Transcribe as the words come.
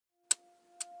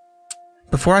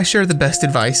Before I share the best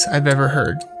advice I've ever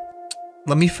heard,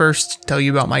 let me first tell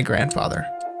you about my grandfather.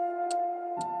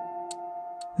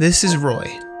 This is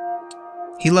Roy.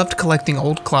 He loved collecting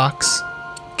old clocks,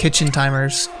 kitchen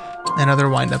timers, and other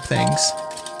wind-up things.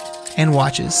 And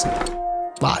watches.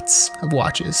 Lots of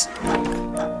watches.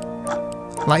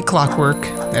 Like clockwork,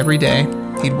 every day,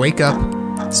 he'd wake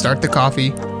up, start the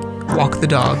coffee, walk the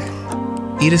dog,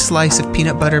 eat a slice of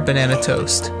peanut butter banana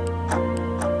toast,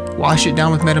 wash it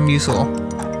down with Metamucil,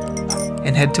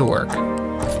 and head to work.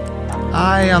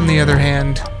 I, on the other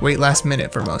hand, wait last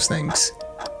minute for most things.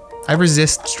 I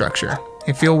resist structure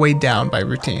and feel weighed down by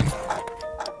routine.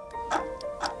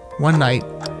 One night,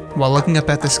 while looking up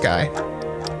at the sky,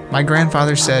 my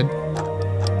grandfather said,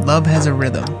 "Love has a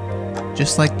rhythm,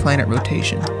 just like planet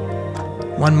rotation.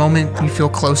 One moment you feel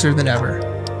closer than ever.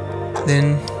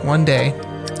 Then, one day,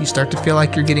 you start to feel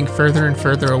like you're getting further and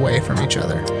further away from each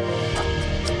other.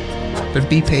 But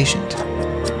be patient.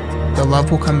 The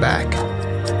love will come back."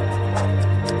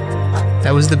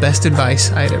 That was the best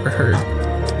advice I had ever heard.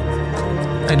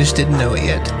 I just didn't know it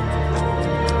yet.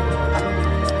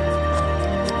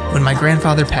 When my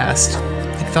grandfather passed,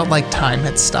 it felt like time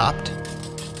had stopped.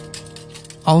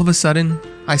 All of a sudden,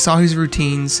 I saw his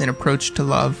routines and approach to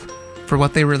love for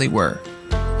what they really were.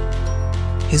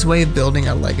 His way of building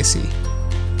a legacy.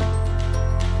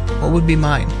 What would be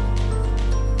mine?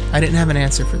 I didn't have an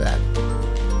answer for that.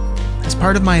 As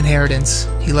part of my inheritance,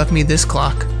 he left me this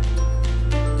clock,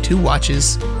 2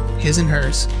 watches, his and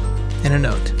hers, and a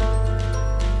note.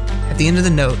 At the end of the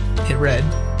note, it read,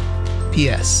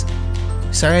 "P.S.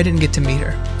 Sorry I didn't get to meet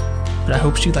her, but I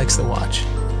hope she likes the watch."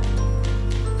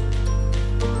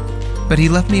 But he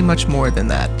left me much more than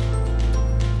that.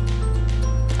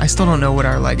 I still don't know what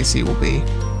our legacy will be,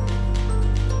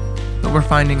 but we're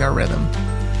finding our rhythm.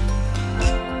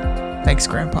 Thanks,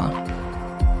 Grandpa.